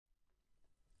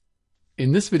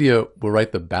In this video, we'll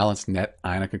write the balanced net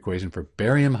ionic equation for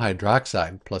barium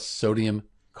hydroxide plus sodium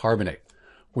carbonate.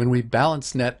 When we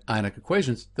balance net ionic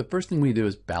equations, the first thing we do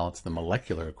is balance the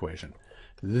molecular equation.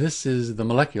 This is the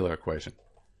molecular equation.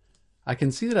 I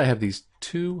can see that I have these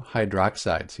two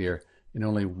hydroxides here and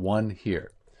only one here.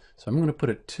 So I'm going to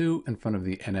put a 2 in front of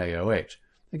the NaOH.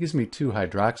 That gives me two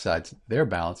hydroxides. They're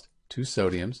balanced, two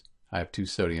sodiums. I have two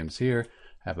sodiums here,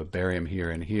 I have a barium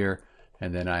here and here,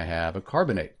 and then I have a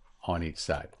carbonate on each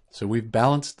side. So we've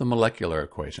balanced the molecular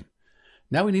equation.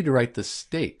 Now we need to write the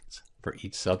states for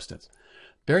each substance.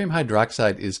 Barium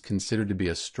hydroxide is considered to be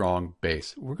a strong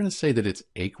base. We're going to say that it's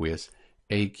aqueous,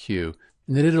 AQ,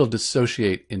 and that it'll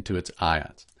dissociate into its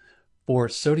ions. For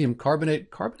sodium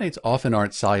carbonate, carbonates often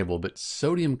aren't soluble, but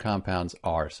sodium compounds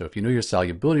are. So if you know your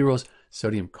solubility rules,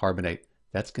 sodium carbonate,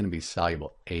 that's going to be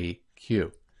soluble,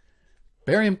 AQ.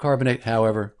 Barium carbonate,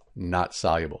 however, not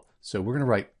soluble. So we're going to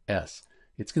write S.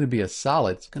 It's going to be a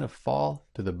solid. It's going to fall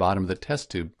to the bottom of the test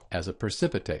tube as a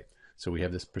precipitate. So we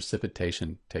have this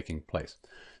precipitation taking place.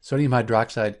 Sodium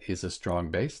hydroxide is a strong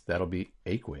base. That'll be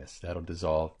aqueous. That'll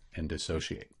dissolve and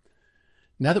dissociate.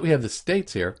 Now that we have the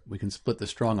states here, we can split the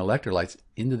strong electrolytes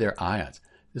into their ions.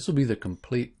 This will be the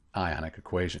complete ionic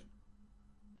equation.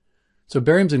 So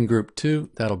barium's in group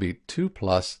 2. That'll be 2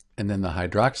 plus, and then the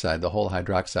hydroxide, the whole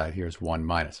hydroxide here is 1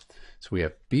 minus. So we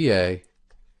have Ba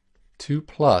 2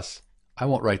 plus. I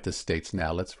won't write the states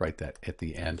now. Let's write that at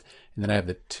the end. And then I have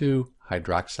the two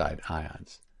hydroxide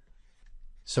ions.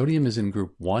 Sodium is in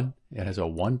group 1. It has a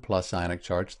 1 plus ionic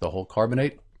charge. The whole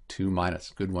carbonate, 2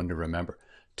 minus. Good one to remember.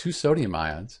 Two sodium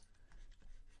ions.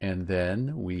 And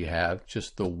then we have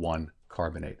just the one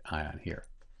carbonate ion here.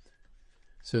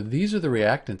 So these are the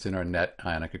reactants in our net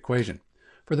ionic equation.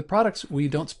 For the products, we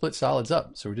don't split solids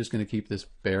up. So we're just going to keep this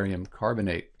barium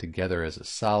carbonate together as a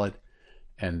solid.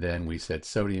 And then we said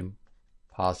sodium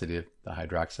positive, the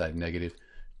hydroxide negative,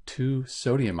 two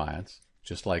sodium ions,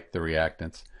 just like the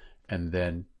reactants, and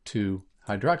then two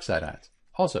hydroxide ions,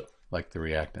 also like the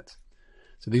reactants.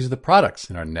 So these are the products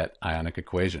in our net ionic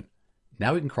equation.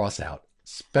 Now we can cross out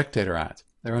spectator ions.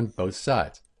 They're on both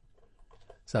sides.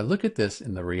 So I look at this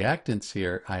in the reactants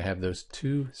here, I have those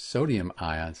two sodium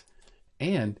ions,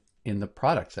 and in the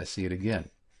products I see it again.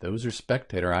 Those are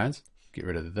spectator ions. Get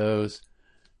rid of those.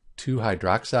 Two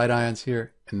hydroxide ions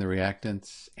here in the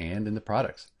reactants and in the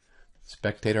products.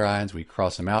 Spectator ions, we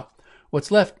cross them out. What's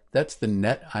left, that's the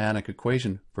net ionic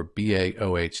equation for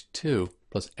BaOH2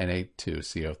 plus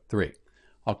Na2CO3.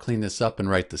 I'll clean this up and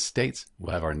write the states.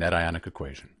 We'll have our net ionic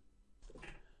equation.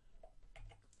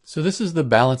 So this is the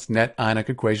balanced net ionic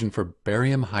equation for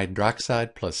barium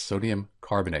hydroxide plus sodium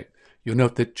carbonate. You'll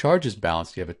note that charge is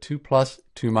balanced. You have a 2 plus,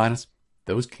 2 minus.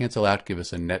 Those cancel out, give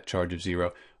us a net charge of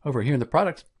 0. Over here in the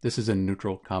products, this is a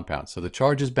neutral compound. So the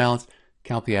charge is balanced.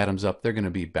 Count the atoms up. They're going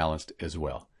to be balanced as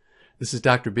well. This is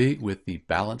Dr. B with the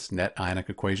balanced net ionic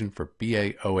equation for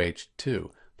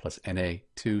BaOH2 plus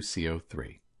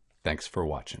Na2CO3. Thanks for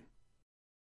watching.